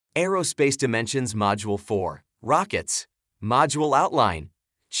Aerospace Dimensions Module 4, Rockets. Module Outline.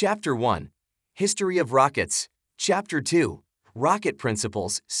 Chapter 1, History of Rockets. Chapter 2, Rocket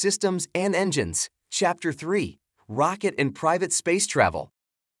Principles, Systems, and Engines. Chapter 3, Rocket and Private Space Travel.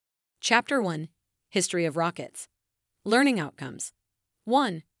 Chapter 1, History of Rockets. Learning Outcomes.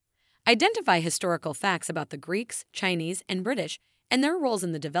 1. Identify historical facts about the Greeks, Chinese, and British and their roles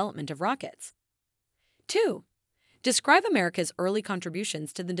in the development of rockets. 2. Describe America's early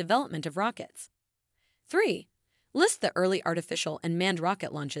contributions to the development of rockets. 3. List the early artificial and manned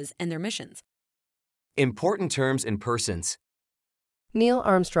rocket launches and their missions. Important terms and persons. Neil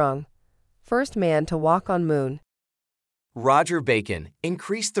Armstrong, first man to walk on moon. Roger Bacon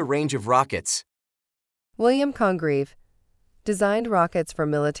increased the range of rockets. William Congreve, designed rockets for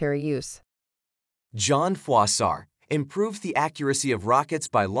military use. John Froissart improved the accuracy of rockets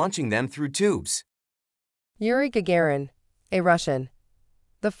by launching them through tubes. Yuri Gagarin, a Russian,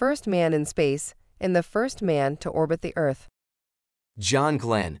 the first man in space and the first man to orbit the Earth. John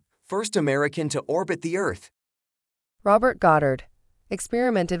Glenn, first American to orbit the Earth. Robert Goddard,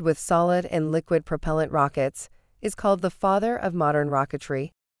 experimented with solid and liquid propellant rockets, is called the father of modern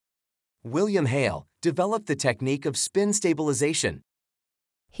rocketry. William Hale developed the technique of spin stabilization.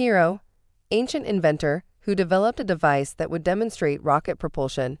 Hero, ancient inventor who developed a device that would demonstrate rocket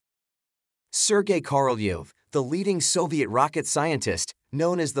propulsion. Sergei Korolev, the leading Soviet rocket scientist,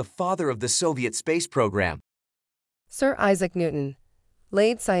 known as the father of the Soviet space program. Sir Isaac Newton,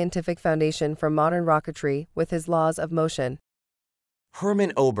 laid scientific foundation for modern rocketry with his laws of motion.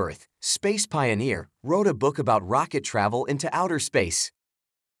 Hermann Oberth, space pioneer, wrote a book about rocket travel into outer space.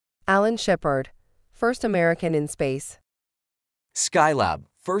 Alan Shepard, first American in space. Skylab,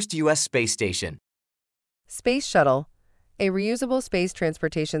 first U.S. space station. Space Shuttle, a reusable space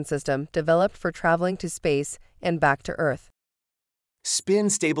transportation system developed for traveling to space and back to Earth.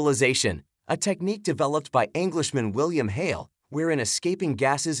 Spin stabilization, a technique developed by Englishman William Hale, wherein escaping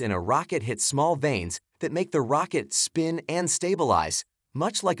gases in a rocket hit small vanes that make the rocket spin and stabilize,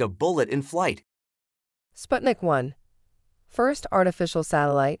 much like a bullet in flight. Sputnik 1, first artificial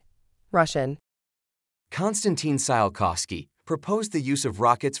satellite, Russian. Konstantin Tsiolkovsky proposed the use of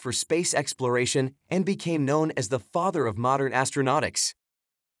rockets for space exploration and became known as the father of modern astronautics.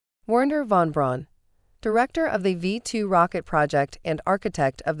 Wernher von Braun, director of the V2 rocket project and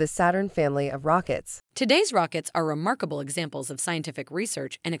architect of the Saturn family of rockets. Today's rockets are remarkable examples of scientific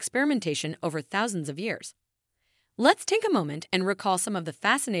research and experimentation over thousands of years. Let's take a moment and recall some of the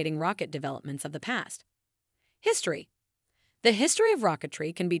fascinating rocket developments of the past. History. The history of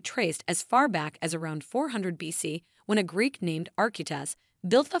rocketry can be traced as far back as around 400 BC when a Greek named Archytas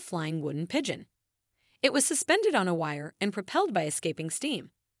built a flying wooden pigeon. It was suspended on a wire and propelled by escaping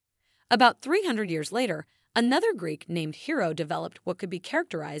steam. About 300 years later, another Greek named Hero developed what could be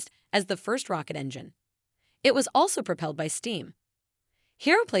characterized as the first rocket engine. It was also propelled by steam.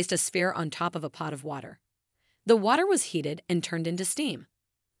 Hero placed a sphere on top of a pot of water. The water was heated and turned into steam.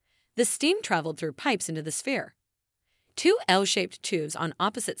 The steam traveled through pipes into the sphere. Two L-shaped tubes on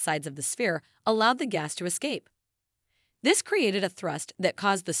opposite sides of the sphere allowed the gas to escape. This created a thrust that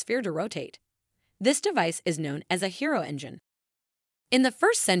caused the sphere to rotate. This device is known as a Hero engine. In the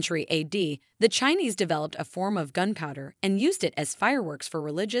 1st century AD, the Chinese developed a form of gunpowder and used it as fireworks for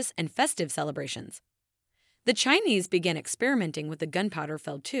religious and festive celebrations. The Chinese began experimenting with the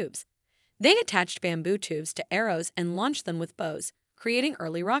gunpowder-filled tubes. They attached bamboo tubes to arrows and launched them with bows, creating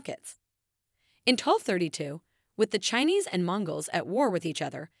early rockets. In 1232, with the Chinese and Mongols at war with each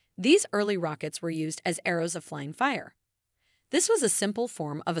other, these early rockets were used as arrows of flying fire. This was a simple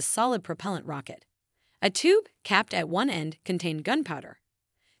form of a solid propellant rocket. A tube, capped at one end, contained gunpowder.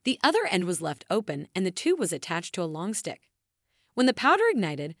 The other end was left open and the tube was attached to a long stick. When the powder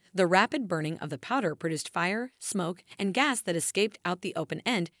ignited, the rapid burning of the powder produced fire, smoke, and gas that escaped out the open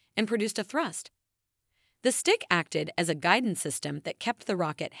end and produced a thrust. The stick acted as a guidance system that kept the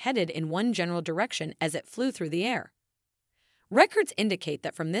rocket headed in one general direction as it flew through the air. Records indicate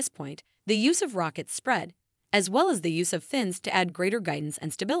that from this point, the use of rockets spread, as well as the use of fins to add greater guidance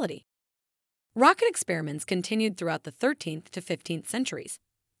and stability. Rocket experiments continued throughout the 13th to 15th centuries.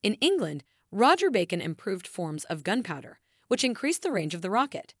 In England, Roger Bacon improved forms of gunpowder, which increased the range of the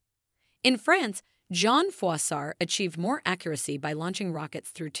rocket. In France, Jean Froissart achieved more accuracy by launching rockets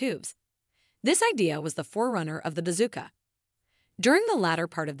through tubes. This idea was the forerunner of the bazooka. During the latter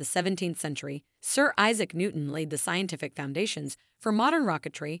part of the 17th century, Sir Isaac Newton laid the scientific foundations for modern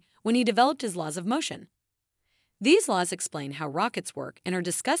rocketry when he developed his laws of motion. These laws explain how rockets work and are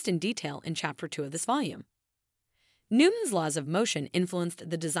discussed in detail in Chapter 2 of this volume. Newton's laws of motion influenced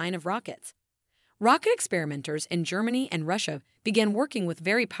the design of rockets. rocket experimenters in Germany and Russia began working with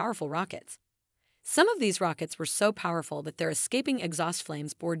very powerful rockets. Some of these rockets were so powerful that their escaping exhaust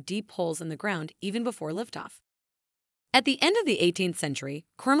flames bored deep holes in the ground even before liftoff. At the end of the 18th century,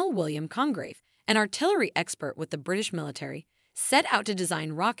 Colonel William Congreve, an artillery expert with the British military, set out to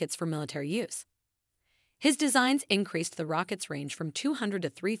design rockets for military use. His designs increased the rocket's range from 200 to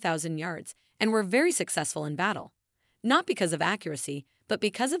 3,000 yards and were very successful in battle, not because of accuracy, but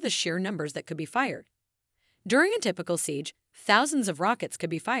because of the sheer numbers that could be fired. During a typical siege, thousands of rockets could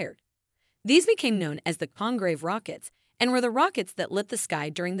be fired. These became known as the Congreve rockets and were the rockets that lit the sky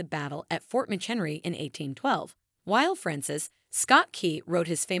during the battle at Fort McHenry in 1812, while Francis Scott Key wrote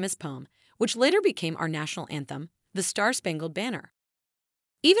his famous poem, which later became our national anthem, The Star-Spangled Banner.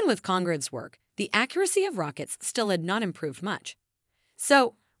 Even with Congreve's work, the accuracy of rockets still had not improved much.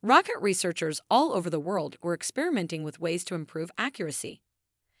 So, rocket researchers all over the world were experimenting with ways to improve accuracy.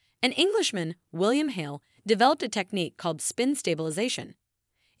 An Englishman, William Hale, developed a technique called spin stabilization.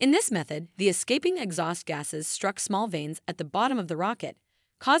 In this method, the escaping exhaust gases struck small vanes at the bottom of the rocket,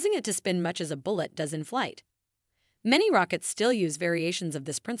 causing it to spin much as a bullet does in flight. Many rockets still use variations of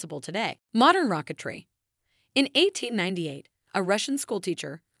this principle today. Modern rocketry. In 1898, a Russian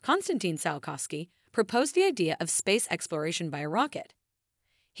schoolteacher, Konstantin Tsiolkovsky, proposed the idea of space exploration by a rocket.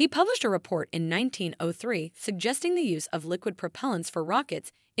 He published a report in 1903 suggesting the use of liquid propellants for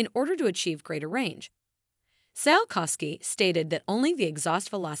rockets in order to achieve greater range. Tsiolkovsky stated that only the exhaust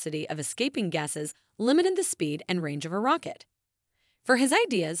velocity of escaping gases limited the speed and range of a rocket. For his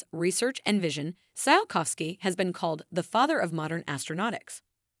ideas, research, and vision, Tsiolkovsky has been called the father of modern astronautics.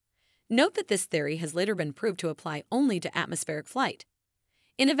 Note that this theory has later been proved to apply only to atmospheric flight.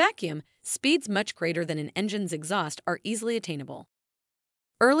 In a vacuum, speeds much greater than an engine's exhaust are easily attainable.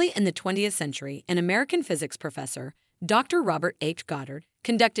 Early in the 20th century, an American physics professor, Dr. Robert H. Goddard,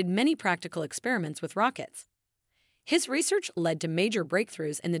 conducted many practical experiments with rockets. His research led to major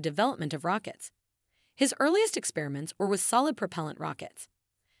breakthroughs in the development of rockets. His earliest experiments were with solid propellant rockets.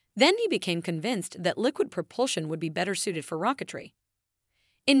 Then he became convinced that liquid propulsion would be better suited for rocketry.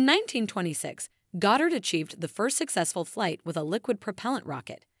 In 1926, Goddard achieved the first successful flight with a liquid propellant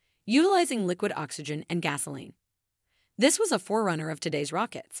rocket, utilizing liquid oxygen and gasoline. This was a forerunner of today's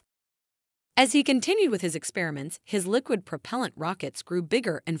rockets. As he continued with his experiments, his liquid propellant rockets grew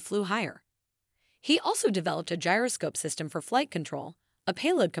bigger and flew higher. He also developed a gyroscope system for flight control, a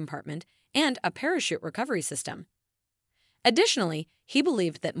payload compartment, and a parachute recovery system. Additionally, he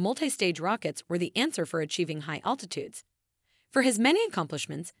believed that multi-stage rockets were the answer for achieving high altitudes. For his many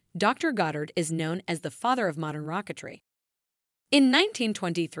accomplishments, Dr. Goddard is known as the father of modern rocketry. In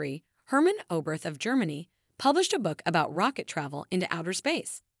 1923, Hermann Oberth of Germany published a book about rocket travel into outer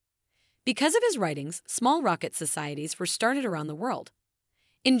space. Because of his writings, small rocket societies were started around the world.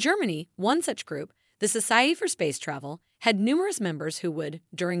 In Germany, one such group, the Society for Space Travel, had numerous members who would,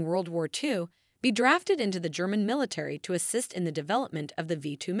 during World War II, be drafted into the German military to assist in the development of the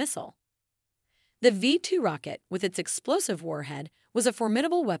V-2 missile. The V-2 rocket, with its explosive warhead, was a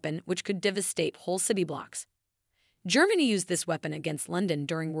formidable weapon which could devastate whole city blocks. Germany used this weapon against London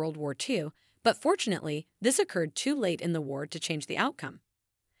during World War II, but fortunately, this occurred too late in the war to change the outcome.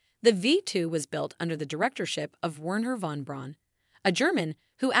 The V-2 was built under the directorship of Wernher von Braun, a German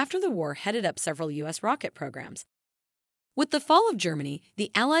who after the war headed up several U.S. rocket programs. With the fall of Germany, the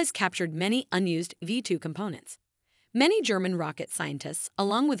Allies captured many unused V-2 components. Many German rocket scientists,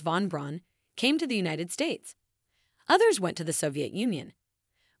 along with von Braun, came to the United States. Others went to the Soviet Union.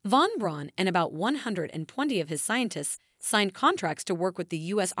 Von Braun and about 120 of his scientists signed contracts to work with the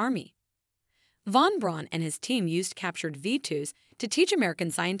U.S. Army. Von Braun and his team used captured V-2s to teach American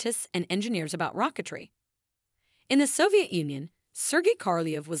scientists and engineers about rocketry. In the Soviet Union, Sergei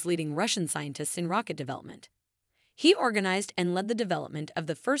Korolev was leading Russian scientists in rocket development. He organized and led the development of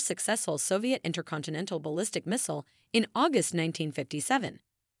the first successful Soviet intercontinental ballistic missile in August 1957.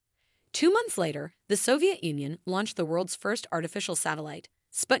 2 months later, the Soviet Union launched the world's first artificial satellite,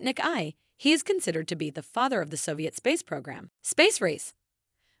 Sputnik I. He is considered to be the father of the Soviet space program. Space race.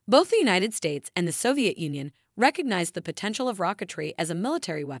 Both the United States and the Soviet Union recognized the potential of rocketry as a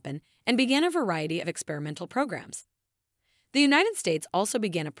military weapon and began a variety of experimental programs. The United States also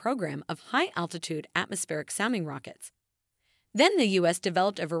began a program of high-altitude atmospheric sounding rockets. Then the U.S.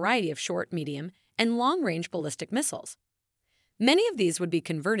 developed a variety of short, medium, and long-range ballistic missiles. Many of these would be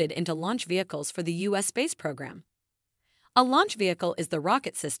converted into launch vehicles for the U.S. space program. A launch vehicle is the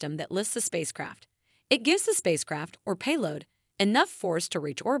rocket system that lifts the spacecraft. It gives the spacecraft, or payload, enough force to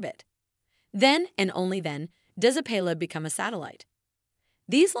reach orbit. Then, and only then, does a payload become a satellite.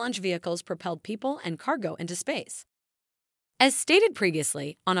 These launch vehicles propelled people and cargo into space. As stated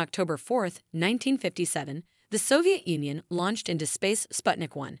previously, on October 4, 1957, the Soviet Union launched into space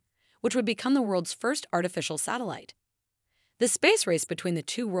Sputnik 1, which would become the world's first artificial satellite. The space race between the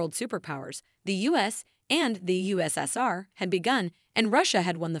two world superpowers, the US and the USSR, had begun, and Russia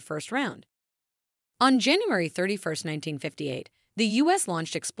had won the first round. On January 31, 1958, the US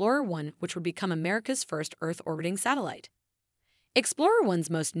launched Explorer 1, which would become America's first Earth-orbiting satellite. Explorer 1's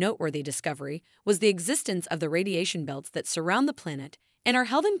most noteworthy discovery was the existence of the radiation belts that surround the planet and are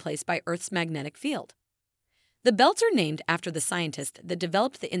held in place by Earth's magnetic field. The belts are named after the scientist that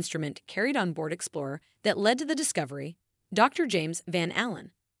developed the instrument carried on board Explorer that led to the discovery, Dr. James Van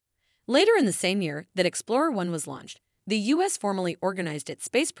Allen. Later in the same year that Explorer 1 was launched, the U.S. formally organized its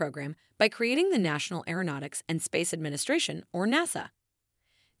space program by creating the National Aeronautics and Space Administration, or NASA.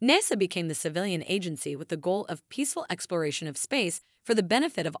 NASA became the civilian agency with the goal of peaceful exploration of space for the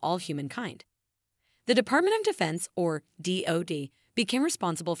benefit of all humankind. The Department of Defense, or DoD, became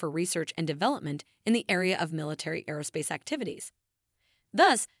responsible for research and development in the area of military aerospace activities.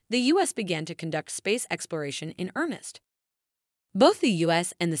 Thus, the U.S. began to conduct space exploration in earnest. Both the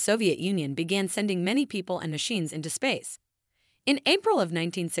U.S. and the Soviet Union began sending many people and machines into space. In April of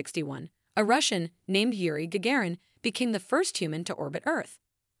 1961, a Russian named Yuri Gagarin became the first human to orbit Earth.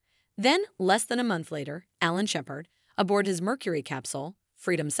 Then, less than a month later, Alan Shepard, aboard his Mercury capsule,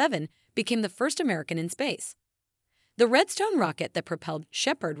 Freedom 7, became the first American in space. The Redstone rocket that propelled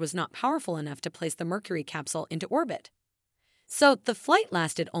Shepard was not powerful enough to place the Mercury capsule into orbit. So, the flight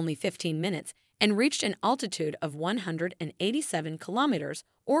lasted only 15 minutes and reached an altitude of 187 kilometers,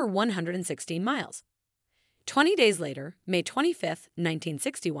 or 116 miles. 20 days later, May 25,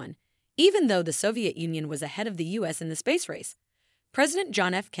 1961, even though the Soviet Union was ahead of the U.S. in the space race, President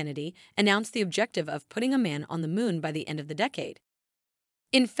John F. Kennedy announced the objective of putting a man on the moon by the end of the decade.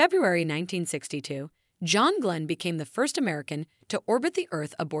 In February 1962, John Glenn became the first American to orbit the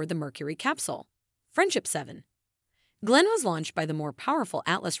Earth aboard the Mercury capsule, Friendship 7. Glenn was launched by the more powerful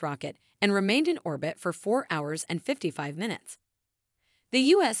Atlas rocket and remained in orbit for 4 hours and 55 minutes. The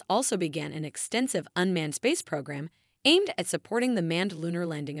U.S. also began an extensive unmanned space program aimed at supporting the manned lunar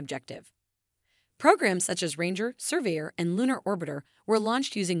landing objective. Programs such as Ranger, Surveyor, and Lunar Orbiter were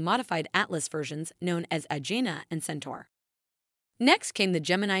launched using modified Atlas versions known as Agena and Centaur. Next came the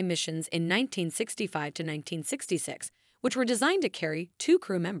Gemini missions in 1965 to 1966, which were designed to carry 2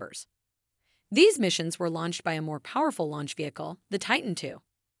 crew members. These missions were launched by a more powerful launch vehicle, the Titan II.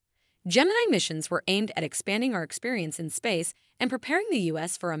 Gemini missions were aimed at expanding our experience in space and preparing the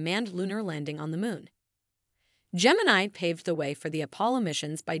U.S. for a manned lunar landing on the moon. Gemini paved the way for the Apollo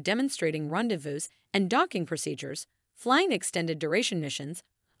missions by demonstrating rendezvous and docking procedures, flying extended duration missions,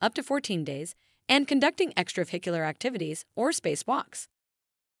 up to 14 days, and conducting extravehicular activities or spacewalks.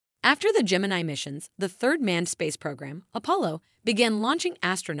 After the Gemini missions, the third manned space program, Apollo, began launching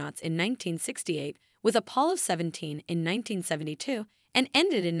astronauts in 1968 with Apollo 17 in 1972 and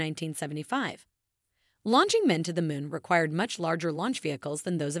ended in 1975. Launching men to the moon required much larger launch vehicles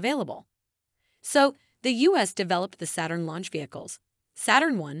than those available. So, the U.S. developed the Saturn launch vehicles,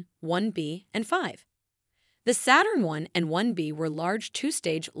 Saturn 1, 1B, and 5. The Saturn 1 and 1B were large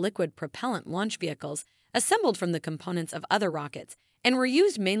 2-stage liquid propellant launch vehicles assembled from the components of other rockets and were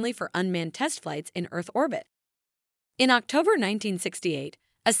used mainly for unmanned test flights in Earth orbit. In October 1968,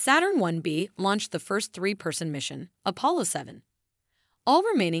 a Saturn 1B launched the first 3-person mission, Apollo 7. All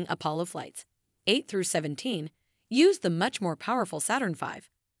remaining Apollo flights, 8 through 17, used the much more powerful Saturn V.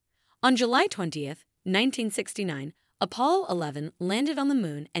 On July 20, 1969, Apollo 11 landed on the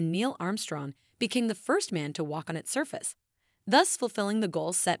moon and Neil Armstrong became the first man to walk on its surface, thus fulfilling the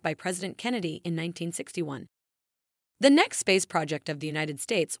goal set by President Kennedy in 1961. The next space project of the United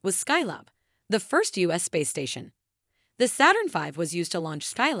States was Skylab, the first U.S. space station. The Saturn V was used to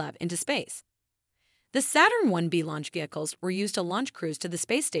launch Skylab into space. The Saturn 1B launch vehicles were used to launch crews to the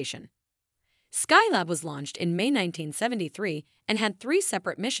space station. Skylab was launched in May 1973 and had 3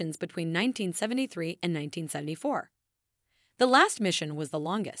 separate missions between 1973 and 1974. The last mission was the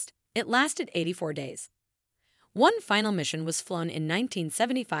longest. It lasted 84 days. One final mission was flown in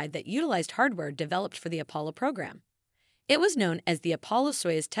 1975 that utilized hardware developed for the Apollo program. It was known as the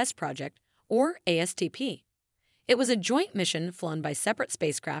Apollo-Soyuz Test Project, or ASTP. It was a joint mission flown by separate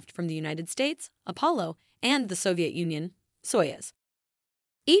spacecraft from the United States, Apollo, and the Soviet Union, Soyuz.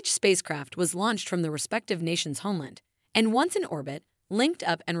 Each spacecraft was launched from the respective nation's homeland, and once in orbit, linked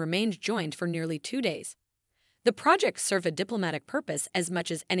up and remained joined for nearly 2 days. The project served a diplomatic purpose as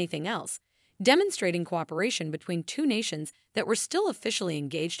much as anything else, demonstrating cooperation between 2 nations that were still officially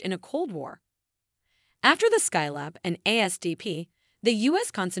engaged in a Cold War. After the Skylab and ASTP, the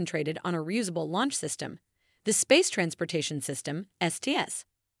U.S. concentrated on a reusable launch system. the Space Transportation System, STS.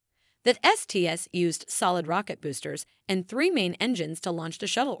 The STS used solid rocket boosters and 3 main engines to launch the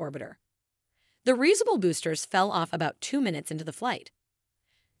shuttle orbiter. The reusable boosters fell off about 2 minutes into the flight.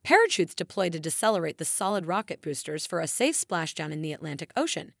 Parachutes deployed to decelerate the solid rocket boosters for a safe splashdown in the Atlantic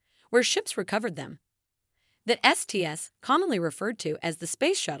Ocean, where ships recovered them. The STS, commonly referred to as the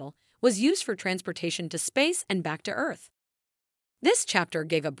Space Shuttle, was used for transportation to space and back to Earth. This chapter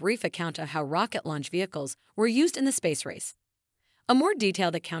gave a brief account of how rocket launch vehicles were used in the space race. A more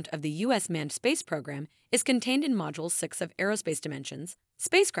detailed account of the U.S. manned space program is contained in Module 6 of Aerospace Dimensions,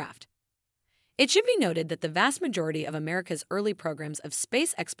 Spacecraft. It should be noted that the vast majority of America's early programs of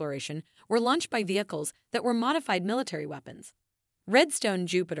space exploration were launched by vehicles that were modified military weapons. Redstone,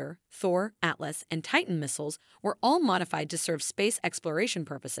 Jupiter, Thor, Atlas, and Titan missiles were all modified to serve space exploration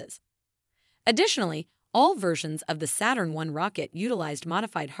purposes. Additionally, all versions of the Saturn I rocket utilized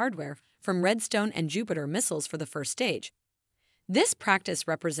modified hardware from Redstone and Jupiter missiles for the first stage. This practice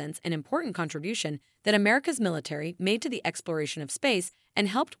represents an important contribution that America's military made to the exploration of space and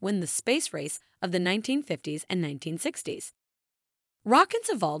helped win the space race of the 1950s and 1960s. Rockets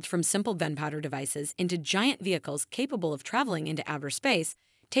evolved from simple gunpowder devices into giant vehicles capable of traveling into outer space,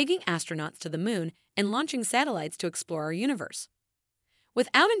 taking astronauts to the moon, and launching satellites to explore our universe.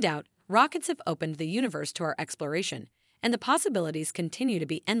 Without a doubt, rockets have opened the universe to our exploration, and the possibilities continue to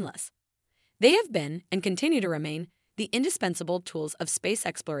be endless. They have been, and continue to remain, the indispensable tools of space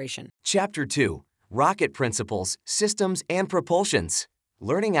exploration. Chapter 2. Rocket Principles, Systems, and Propulsions.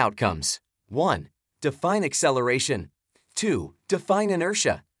 Learning Outcomes. 1. Define acceleration. 2. Define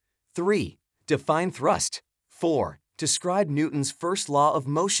inertia. 3. Define thrust. 4. Describe Newton's first law of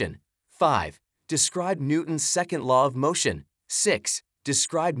motion. 5. Describe Newton's second law of motion. 6.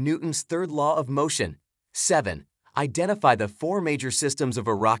 Describe Newton's third law of motion. 7. Identify the 4 major systems of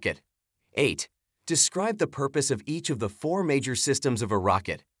a rocket. 8. Describe the purpose of each of the 4 major systems of a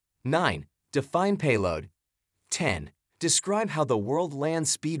rocket. 9. Define payload. 10. Describe how the world land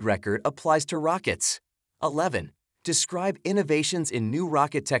speed record applies to rockets. 11. Describe innovations in new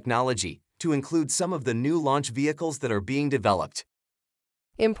rocket technology to include some of the new launch vehicles that are being developed.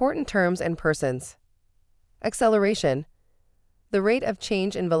 Important terms and persons. Acceleration. The rate of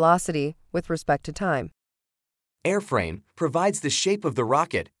change in velocity with respect to time. Airframe provides the shape of the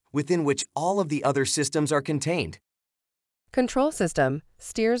rocket within which all of the other systems are contained. Control system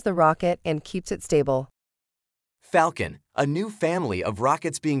steers the rocket and keeps it stable. Falcon, a new family of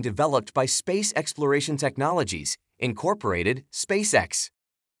rockets being developed by Space Exploration Technologies, Incorporated, SpaceX.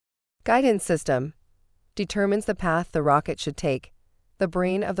 Guidance system determines the path the rocket should take, the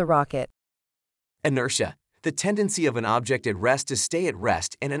brain of the rocket. Inertia, the tendency of an object at rest to stay at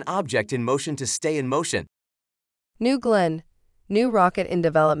rest and an object in motion to stay in motion. New Glenn, new rocket in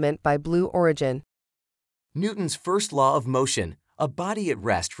development by Blue Origin. Newton's first law of motion. A body at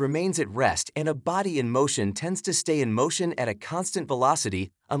rest remains at rest and a body in motion tends to stay in motion at a constant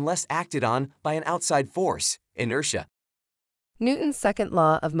velocity unless acted on by an outside force, inertia. Newton's second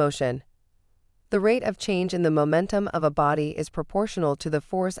law of motion. The rate of change in the momentum of a body is proportional to the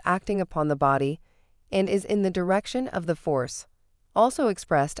force acting upon the body and is in the direction of the force, also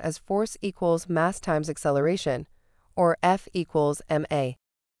expressed as force equals mass times acceleration, or F equals ma.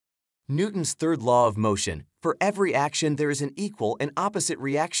 Newton's third law of motion. For every action, there is an equal and opposite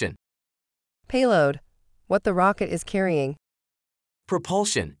reaction. Payload. What the rocket is carrying.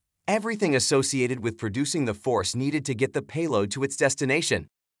 Propulsion. Everything associated with producing the force needed to get the payload to its destination.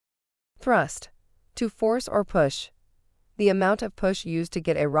 Thrust. To force or push. The amount of push used to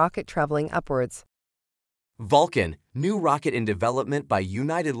get a rocket traveling upwards. Vulcan, new rocket in development by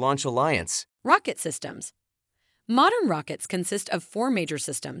United Launch Alliance. Rocket systems. Modern rockets consist of 4 major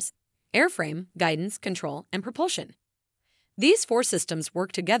systems: airframe, guidance, control, and propulsion. These 4 systems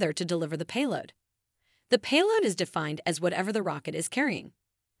work together to deliver the payload. The payload is defined as whatever the rocket is carrying.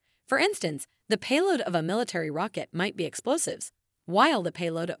 For instance, the payload of a military rocket might be explosives, while the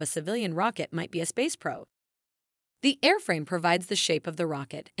payload of a civilian rocket might be a space probe. The airframe provides the shape of the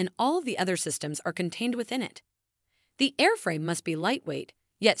rocket, and all of the other systems are contained within it. The airframe must be lightweight,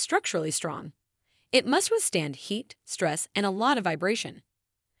 yet structurally strong. It must withstand heat, stress, and a lot of vibration.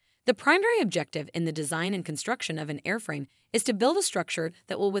 The primary objective in the design and construction of an airframe is to build a structure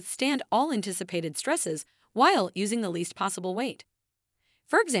that will withstand all anticipated stresses while using the least possible weight.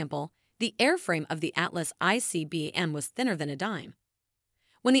 For example, the airframe of the Atlas ICBM was thinner than a dime.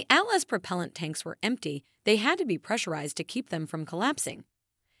 When the Atlas propellant tanks were empty, they had to be pressurized to keep them from collapsing.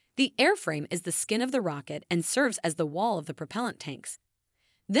 The airframe is the skin of the rocket and serves as the wall of the propellant tanks.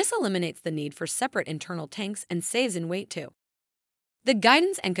 This eliminates the need for separate internal tanks and saves in weight too. The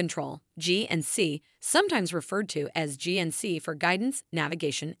guidance and control, G and C, sometimes referred to as G and C for guidance,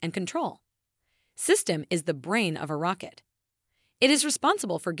 navigation, and control. System is the brain of a rocket. It is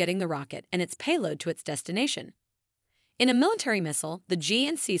responsible for getting the rocket and its payload to its destination. In a military missile, the G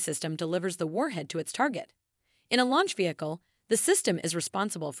and C system delivers the warhead to its target. In a launch vehicle, the system is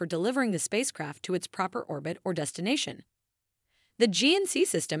responsible for delivering the spacecraft to its proper orbit or destination. The G and C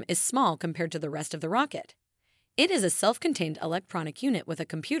system is small compared to the rest of the rocket. It is a self-contained electronic unit with a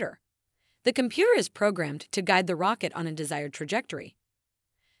computer. The computer is programmed to guide the rocket on a desired trajectory.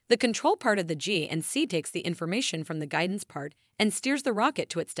 The control part of the G and C takes the information from the guidance part and steers the rocket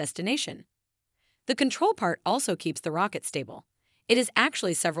to its destination. The control part also keeps the rocket stable. It is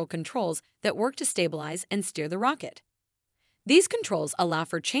actually several controls that work to stabilize and steer the rocket. These controls allow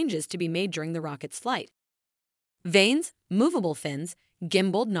for changes to be made during the rocket's flight. Vanes, movable fins,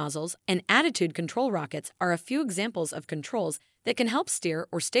 gimbaled nozzles, and attitude control rockets are a few examples of controls that can help steer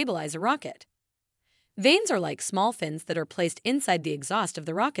or stabilize a rocket. Vanes are like small fins that are placed inside the exhaust of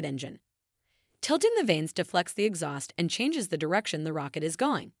the rocket engine. Tilting the vanes deflects the exhaust and changes the direction the rocket is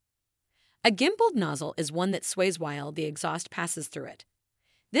going. A gimbaled nozzle is one that sways while the exhaust passes through it.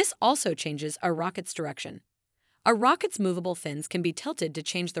 This also changes a rocket's direction. A rocket's movable fins can be tilted to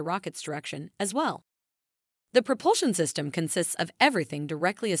change the rocket's direction as well. The propulsion system consists of everything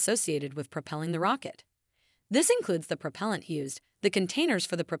directly associated with propelling the rocket. This includes the propellant used, the containers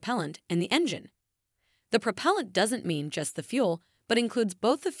for the propellant, and the engine. The propellant doesn't mean just the fuel, but includes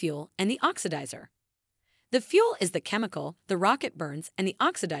both the fuel and the oxidizer. The fuel is the chemical the rocket burns, and the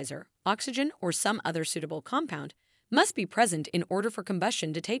oxidizer, oxygen or some other suitable compound, must be present in order for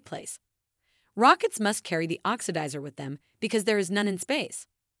combustion to take place. Rockets must carry the oxidizer with them because there is none in space.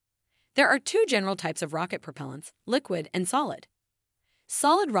 There are two general types of rocket propellants, liquid and solid.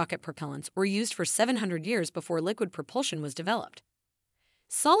 Solid rocket propellants were used for 700 years before liquid propulsion was developed.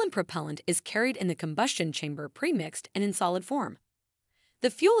 Solid propellant is carried in the combustion chamber pre-mixed and in solid form. The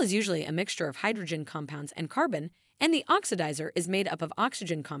fuel is usually a mixture of hydrogen compounds and carbon, and the oxidizer is made up of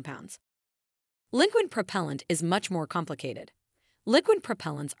oxygen compounds. Liquid propellant is much more complicated. Liquid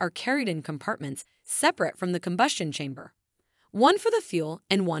propellants are carried in compartments separate from the combustion chamber, one for the fuel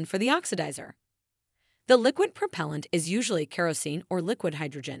and one for the oxidizer. The liquid propellant is usually kerosene or liquid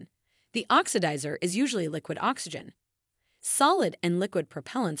hydrogen. The oxidizer is usually liquid oxygen. Solid and liquid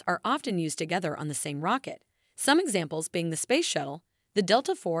propellants are often used together on the same rocket, some examples being the Space Shuttle, the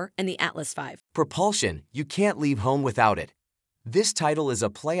Delta IV, and the Atlas V. Propulsion, you can't leave home without it. This title is a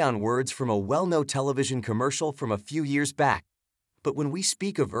play on words from a well-known television commercial from a few years back. But when we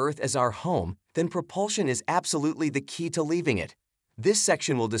speak of Earth as our home, then propulsion is absolutely the key to leaving it. This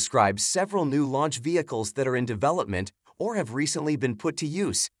section will describe several new launch vehicles that are in development or have recently been put to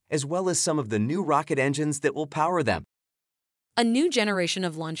use, as well as some of the new rocket engines that will power them. A new generation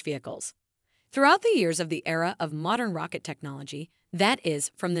of launch vehicles. Throughout the years of the era of modern rocket technology, that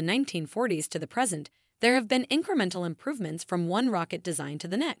is, from the 1940s to the present, there have been incremental improvements from one rocket design to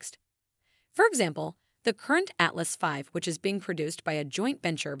the next. For example, the current Atlas V, which is being produced by a joint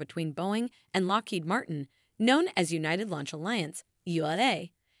venture between Boeing and Lockheed Martin, known as United Launch Alliance, ULA,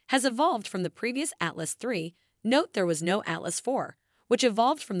 has evolved from the previous Atlas III. Note there was no Atlas IV, which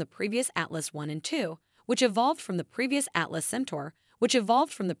evolved from the previous Atlas I and II, which evolved from the previous Atlas Centaur, which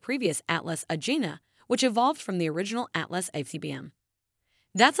evolved from the previous Atlas Agena, which evolved from the original Atlas ICBM.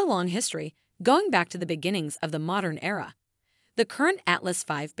 That's a long history, going back to the beginnings of the modern era. The current Atlas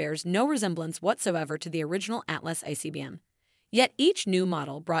V bears no resemblance whatsoever to the original Atlas ICBM, yet each new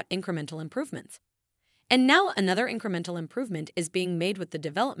model brought incremental improvements. And now another incremental improvement is being made with the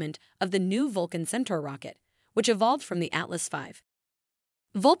development of the new Vulcan Centaur rocket, which evolved from the Atlas V.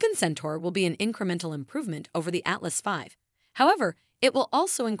 Vulcan Centaur will be an incremental improvement over the Atlas V. However, it will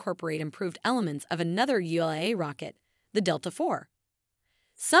also incorporate improved elements of another ULA rocket, the Delta IV.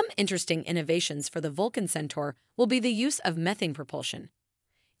 Some interesting innovations for the Vulcan Centaur will be the use of methane propulsion.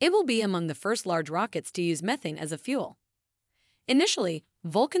 It will be among the first large rockets to use methane as a fuel. Initially,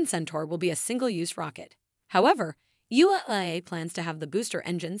 Vulcan Centaur will be a single-use rocket. However, ULA plans to have the booster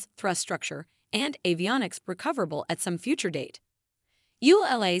engines, thrust structure, and avionics recoverable at some future date.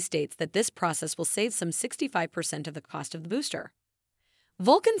 ULA states that this process will save some 65% of the cost of the booster.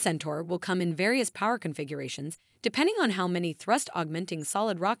 Vulcan Centaur will come in various power configurations depending on how many thrust-augmenting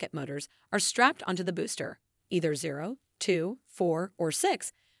solid rocket motors are strapped onto the booster, either 0, 2, 4, or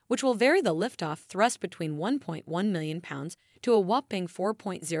 6, which will vary the liftoff thrust between 1.1 million pounds to a whopping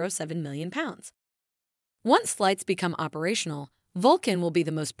 4.07 million pounds. Once flights become operational, Vulcan will be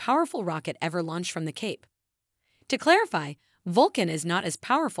the most powerful rocket ever launched from the Cape. To clarify, Vulcan is not as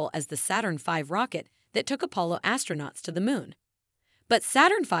powerful as the Saturn V rocket that took Apollo astronauts to the moon. but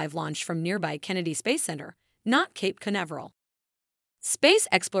Saturn V launched from nearby Kennedy Space Center, not Cape Canaveral. Space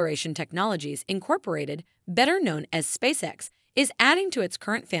Exploration Technologies Incorporated, better known as SpaceX, is adding to its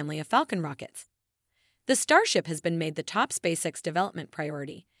current family of Falcon rockets. The Starship has been made the top SpaceX development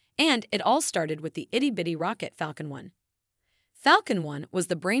priority, and it all started with the itty-bitty rocket Falcon 1. Falcon 1 was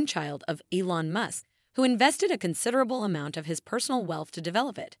the brainchild of Elon Musk, who invested a considerable amount of his personal wealth to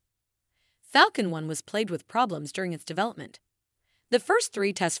develop it. Falcon 1 was plagued with problems during its development. The first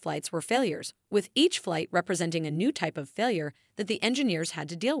 3 test flights were failures, with each flight representing a new type of failure that the engineers had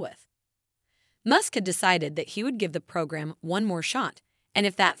to deal with. Musk had decided that he would give the program one more shot, and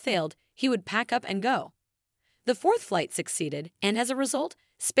if that failed, he would pack up and go. The 4th flight succeeded, and as a result,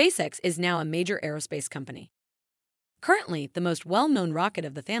 SpaceX is now a major aerospace company. Currently, the most well-known rocket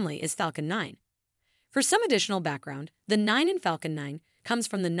of the family is Falcon 9. For some additional background, the 9 in Falcon 9 comes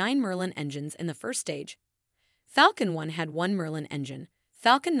from the 9 Merlin engines in the first stage. Falcon 1 had 1 Merlin engine,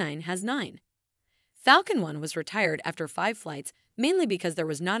 Falcon 9 has 9. Falcon 1 was retired after 5 flights, mainly because there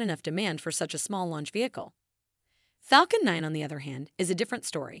was not enough demand for such a small launch vehicle. Falcon 9, on the other hand, is a different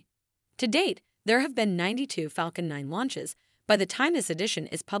story. To date, there have been 92 Falcon 9 launches. By the time this edition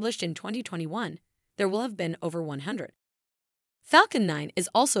is published in 2021, there will have been over 100. Falcon 9 is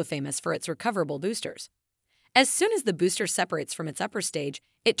also famous for its recoverable boosters. As soon as the booster separates from its upper stage,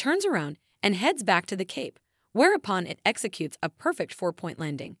 it turns around and heads back to the Cape, whereupon it executes a perfect 4-point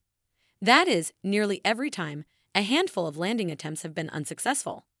landing. That is, nearly every time, a handful of landing attempts have been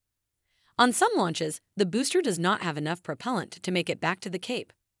unsuccessful. On some launches, the booster does not have enough propellant to make it back to the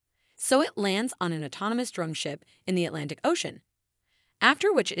Cape, so it lands on an autonomous drone ship in the Atlantic Ocean,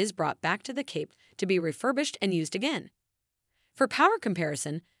 after which it is brought back to the Cape to be refurbished and used again. For power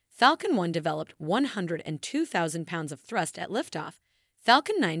comparison, Falcon 1 developed 102,000 pounds of thrust at liftoff,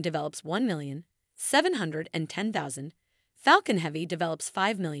 Falcon 9 develops 1,710,000, Falcon Heavy develops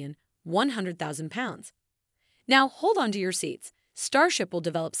 5,100,000 pounds. Now hold on to your seats. Starship will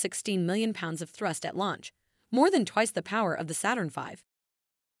develop 16 million pounds of thrust at launch, more than twice the power of the Saturn V.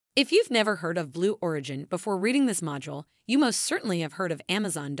 If you've never heard of Blue Origin before reading this module, you most certainly have heard of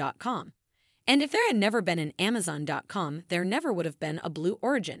Amazon.com. And if there had never been an Amazon.com, there never would have been a Blue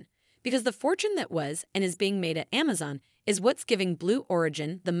Origin, because the fortune that was and is being made at Amazon is what's giving Blue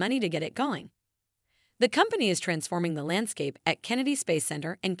Origin the money to get it going. The company is transforming the landscape at Kennedy Space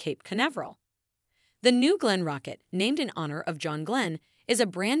Center and Cape Canaveral. The New Glenn rocket, named in honor of John Glenn, is a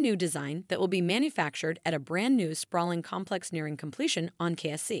brand new design that will be manufactured at a brand new sprawling complex nearing completion on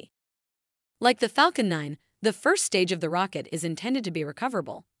KSC. Like the Falcon 9, the first stage of the rocket is intended to be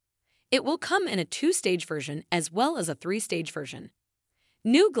recoverable. It will come in a 2-stage version as well as a 3-stage version.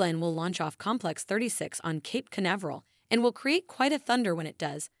 New Glenn will launch off Complex 36 on Cape Canaveral and will create quite a thunder when it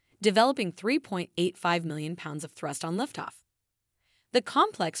does, developing 3.85 million pounds of thrust on liftoff. The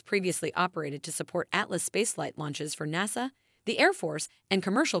complex previously operated to support Atlas spaceflight launches for NASA, the Air Force, and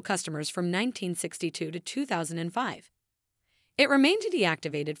commercial customers from 1962 to 2005. It remained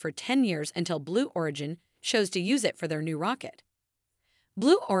deactivated for 10 years until Blue Origin chose to use it for their new rocket.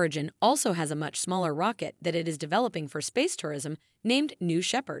 Blue Origin also has a much smaller rocket that it is developing for space tourism named New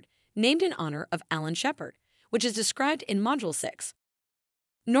Shepard, named in honor of Alan Shepard, which is described in Module 6.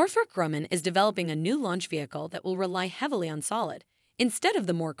 Northrop Grumman is developing a new launch vehicle that will rely heavily on solid, instead of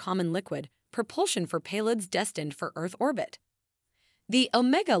the more common liquid, propulsion for payloads destined for Earth orbit. The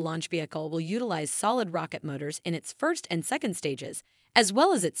Omega launch vehicle will utilize solid rocket motors in its first and second stages, as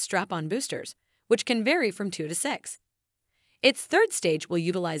well as its strap-on boosters, which can vary from 2 to 6. Its third stage will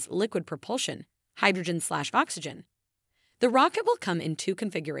utilize liquid propulsion, hydrogen/oxygen. The rocket will come in 2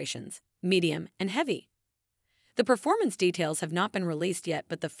 configurations, medium and heavy. The performance details have not been released yet,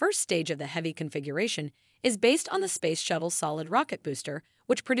 but the first stage of the heavy configuration is based on the Space Shuttle solid rocket booster,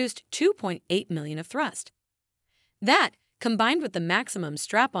 which produced 2.8 million of thrust. That, combined with the maximum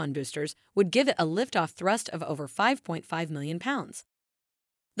strap-on boosters, would give it a liftoff thrust of over 5.5 million pounds.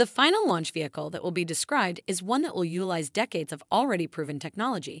 The final launch vehicle that will be described is one that will utilize decades of already proven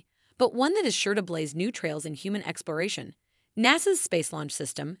technology, but one that is sure to blaze new trails in human exploration, NASA's Space Launch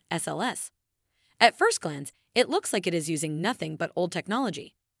System, SLS. At first glance, it looks like it is using nothing but old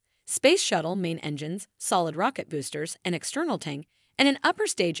technology. Space Shuttle main engines, solid rocket boosters, an external tank, and an upper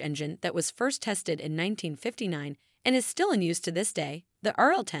stage engine that was first tested in 1959 and is still in use to this day, the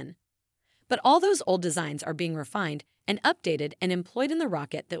RL-10. But all those old designs are being refined and updated and employed in the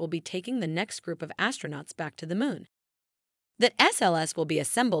rocket that will be taking the next group of astronauts back to the moon. That SLS will be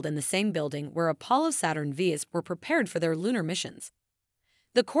assembled in the same building where Apollo Saturn V's were prepared for their lunar missions.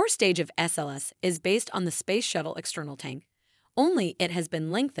 The core stage of SLS is based on the Space Shuttle external tank, only it has been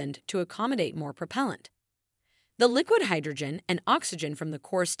lengthened to accommodate more propellant. The liquid hydrogen and oxygen from the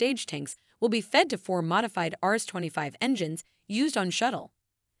core stage tanks will be fed to 4 modified Rs-25 engines used on shuttle.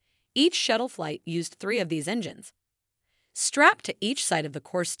 Each shuttle flight used 3 of these engines. Strapped to each side of the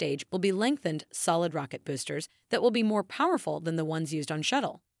core stage will be lengthened solid rocket boosters that will be more powerful than the ones used on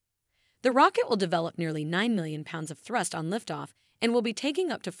shuttle. The rocket will develop nearly 9 million pounds of thrust on liftoff and will be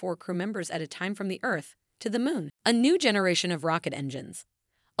taking up to 4 crew members at a time from the Earth to the Moon. A new generation of rocket engines.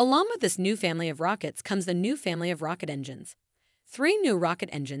 Along with this new family of rockets comes the new family of rocket engines. 3 new rocket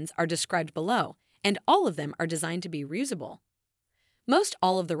engines are described below, and all of them are designed to be reusable. Most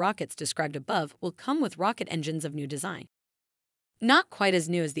all of the rockets described above will come with rocket engines of new design. Not quite as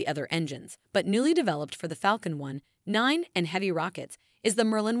new as the other engines, but newly developed for the Falcon 1, 9, and Heavy rockets is the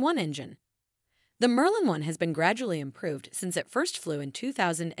Merlin 1 engine. The Merlin 1 has been gradually improved since it first flew in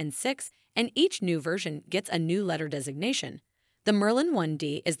 2006, and each new version gets a new letter designation. The Merlin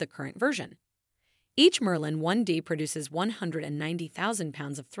 1D is the current version. Each Merlin 1D produces 190,000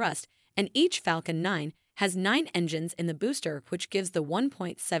 pounds of thrust, and each Falcon 9 has 9 engines in the booster, which gives the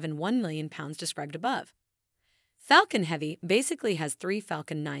 1.71 million pounds described above. Falcon Heavy basically has 3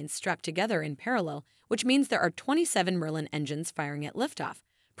 Falcon 9s strapped together in parallel, which means there are 27 Merlin engines firing at liftoff,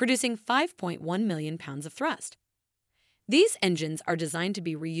 producing 5.1 million pounds of thrust. These engines are designed to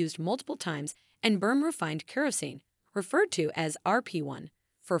be reused multiple times and burn refined kerosene, referred to as RP1,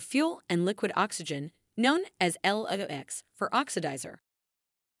 for fuel, and liquid oxygen, known as LOX, for oxidizer.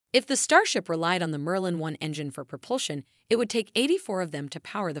 If the Starship relied on the Merlin 1 engine for propulsion, it would take 84 of them to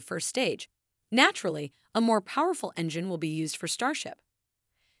power the first stage. Naturally, a more powerful engine will be used for Starship.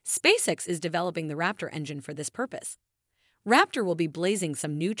 SpaceX is developing the Raptor engine for this purpose. Raptor will be blazing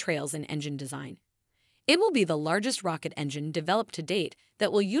some new trails in engine design. It will be the largest rocket engine developed to date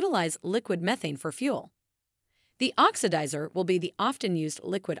that will utilize liquid methane for fuel. The oxidizer will be the often used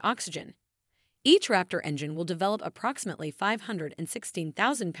liquid oxygen. Each Raptor engine will develop approximately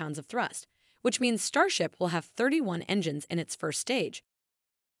 516,000 pounds of thrust, which means Starship will have 31 engines in its first stage.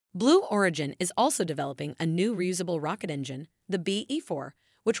 Blue Origin is also developing a new reusable rocket engine, the BE-4,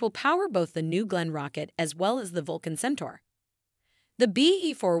 which will power both the New Glenn rocket as well as the Vulcan Centaur. The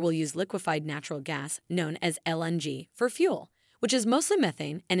BE-4 will use liquefied natural gas, known as LNG, for fuel, which is mostly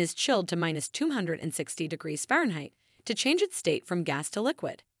methane and is chilled to -260 degrees Fahrenheit to change its state from gas to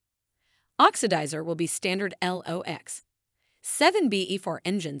liquid. Oxidizer will be standard LOX. 7 BE-4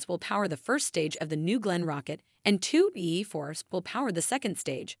 engines will power the first stage of the New Glenn rocket, and 2 BE-4s will power the second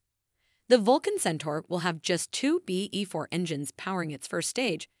stage. The Vulcan Centaur will have just 2 BE-4 engines powering its first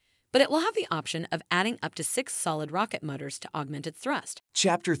stage, but it will have the option of adding up to 6 solid rocket motors to augment its thrust.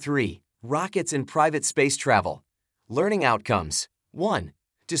 Chapter 3. Rockets and Private Space Travel. Learning Outcomes. 1.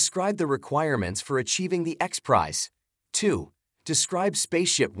 Describe the requirements for achieving the X Prize. 2. Describe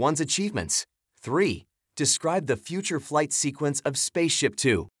Spaceship One's achievements. 3. Describe the future flight sequence of Spaceship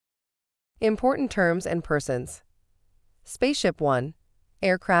Two. Important terms and persons. Spaceship 1,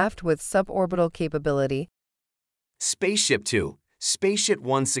 aircraft with suborbital capability. Spaceship Two, Spaceship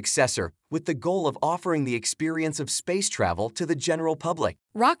One's successor, with the goal of offering the experience of space travel to the general public.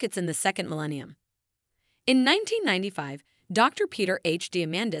 Rockets in the second millennium. In 1995, Dr. Peter H.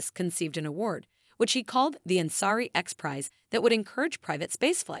 Diamandis conceived an award, which he called the Ansari X Prize, that would encourage private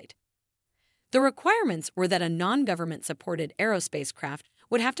spaceflight. The requirements were that a non-government-supported aerospace craft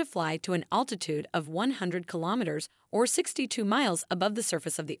would have to fly to an altitude of 100 kilometers or 62 miles above the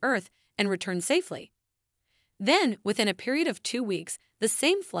surface of the Earth and return safely. Then, within a period of 2 weeks, the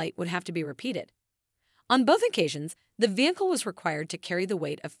same flight would have to be repeated. On both occasions, the vehicle was required to carry the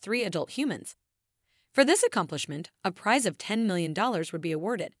weight of 3 adult humans. For this accomplishment, a prize of $10 million would be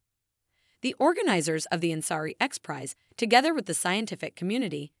awarded. The organizers of the Ansari X Prize, together with the scientific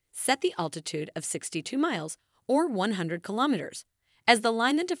community, set the altitude of 62 miles, or 100 kilometers, as the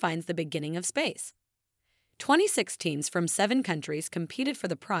line that defines the beginning of space. 26 teams from 7 countries competed for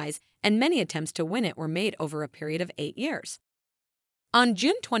the prize, and many attempts to win it were made over a period of 8 years. On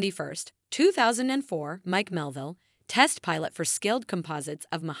June 21, 2004, Mike Melville, test pilot for Scaled Composites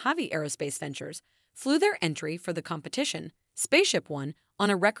of Mojave Aerospace Ventures, flew their entry for the competition, Spaceship One, on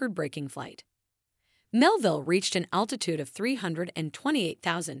a record-breaking flight. Melville reached an altitude of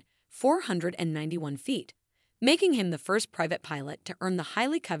 328,491 feet, making him the first private pilot to earn the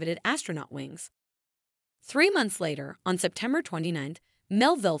highly coveted astronaut wings. 3 months later, on September 29th,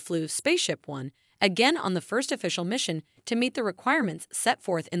 Melville flew Spaceship One, again on the first official mission to meet the requirements set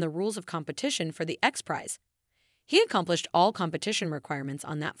forth in the rules of competition for the X Prize. He accomplished all competition requirements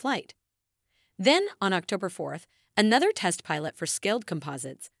on that flight. Then, on October 4th, another test pilot for Scaled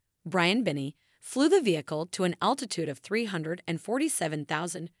Composites, Brian Binney, flew the vehicle to an altitude of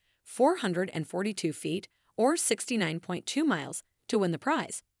 347,442 feet, or 69.2 miles, to win the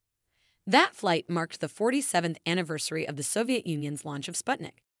prize. That flight marked the 47th anniversary of the Soviet Union's launch of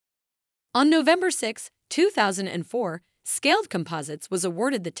Sputnik. On November 6, 2004, Scaled Composites was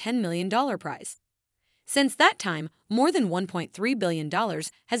awarded the $10 million prize. Since that time, more than $1.3 billion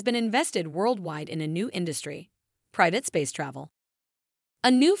has been invested worldwide in a new industry, private space travel.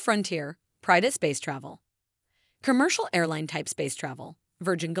 A new frontier, private space travel. Commercial airline-type space travel,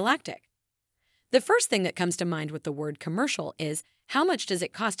 Virgin Galactic. The first thing that comes to mind with the word commercial is, how much does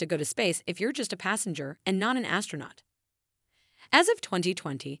it cost to go to space if you're just a passenger and not an astronaut? As of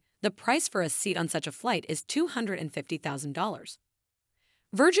 2020, the price for a seat on such a flight is $250,000.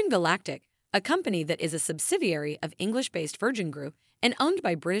 Virgin Galactic, a company that is a subsidiary of English-based Virgin Group and owned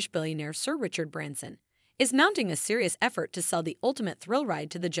by British billionaire Sir Richard Branson, is mounting a serious effort to sell the ultimate thrill ride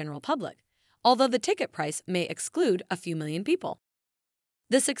to the general public, although the ticket price may exclude a few million people.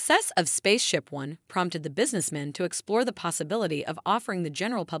 The success of Spaceship One prompted the businessmen to explore the possibility of offering the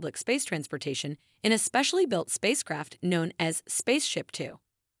general public space transportation in a specially built spacecraft known as Spaceship Two.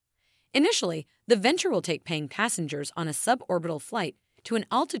 Initially, the venture will take paying passengers on a suborbital flight to an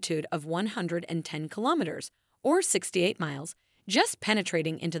altitude of 110 kilometers, or 68 miles, just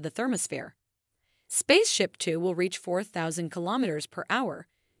penetrating into the thermosphere. Spaceship Two will reach 4,000 kilometers per hour,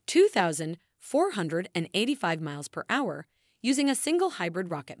 2,485 miles per hour, using a single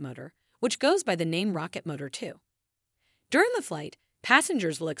hybrid rocket motor, which goes by the name Rocket Motor 2. During the flight,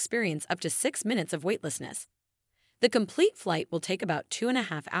 passengers will experience up to 6 minutes of weightlessness. The complete flight will take about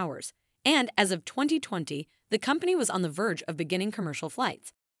 2.5 hours, and as of 2020, the company was on the verge of beginning commercial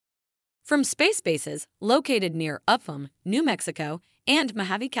flights. From space bases located near Upham, New Mexico, and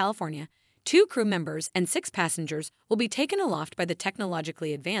Mojave, California, 2 crew members and 6 passengers will be taken aloft by the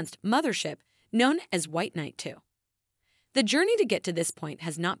technologically advanced mothership known as White Knight 2. The journey to get to this point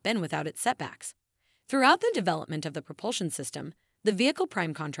has not been without its setbacks. Throughout the development of the propulsion system, the vehicle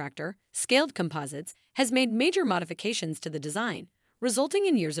prime contractor, Scaled Composites, has made major modifications to the design, resulting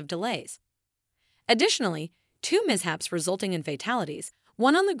in years of delays. Additionally, 2 mishaps resulting in fatalities,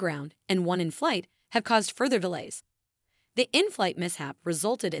 one on the ground and one in flight, have caused further delays. The in-flight mishap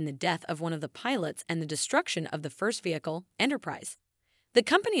resulted in the death of one of the pilots and the destruction of the first vehicle, Enterprise. The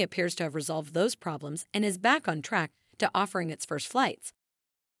company appears to have resolved those problems and is back on track to offering its first flights.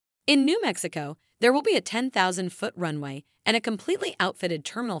 In New Mexico, there will be a 10,000-foot runway and a completely outfitted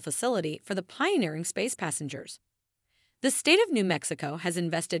terminal facility for the pioneering space passengers. The state of New Mexico has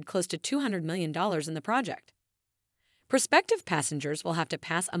invested close to $200 million in the project. Prospective passengers will have to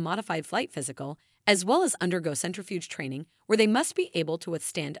pass a modified flight physical as well as undergo centrifuge training where they must be able to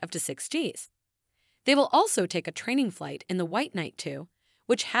withstand up to 6 Gs. They will also take a training flight in the White Knight 2,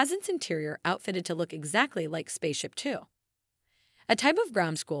 which has its interior outfitted to look exactly like Spaceship Two. A type of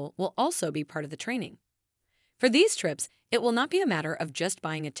ground school will also be part of the training. For these trips, it will not be a matter of just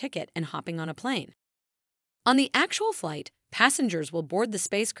buying a ticket and hopping on a plane. On the actual flight, passengers will board the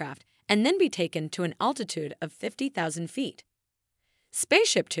spacecraft and then be taken to an altitude of 50,000 feet.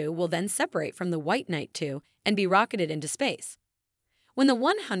 Spaceship Two will then separate from the White Knight 2 and be rocketed into space. When the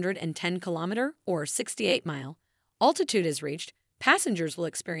 110-kilometer or 68-mile altitude is reached, passengers will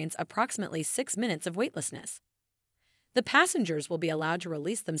experience approximately 6 minutes of weightlessness. The passengers will be allowed to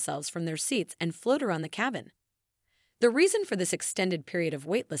release themselves from their seats and float around the cabin. The reason for this extended period of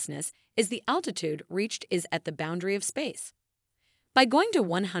weightlessness is the altitude reached is at the boundary of space. By going to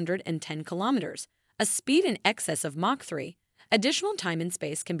 110 kilometers, a speed in excess of Mach 3, additional time in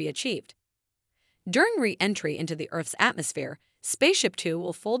space can be achieved. During re-entry into the Earth's atmosphere, Spaceship Two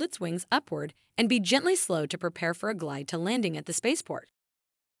will fold its wings upward and be gently slowed to prepare for a glide to landing at the spaceport.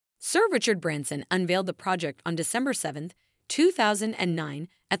 Sir Richard Branson unveiled the project on December 7, 2009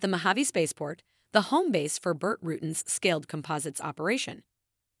 at the Mojave Spaceport, the home base for Burt Rutan's Scaled Composites operation.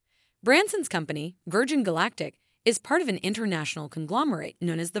 Branson's company, Virgin Galactic, is part of an international conglomerate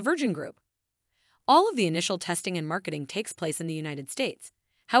known as the Virgin Group. All of the initial testing and marketing takes place in the United States.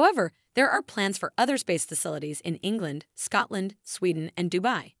 However, there are plans for other space facilities in England, Scotland, Sweden, and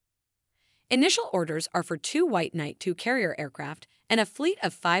Dubai. Initial orders are for 2 White Knight 2 carrier aircraft and a fleet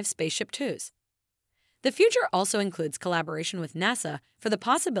of 5 Spaceship Twos. The future also includes collaboration with NASA for the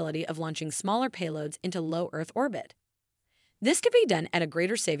possibility of launching smaller payloads into low Earth orbit. This could be done at a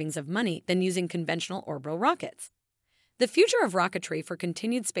greater savings of money than using conventional orbital rockets. The future of rocketry for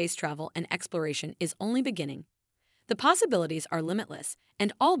continued space travel and exploration is only beginning. The possibilities are limitless,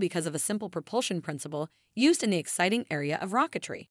 and all because of a simple propulsion principle used in the exciting area of rocketry.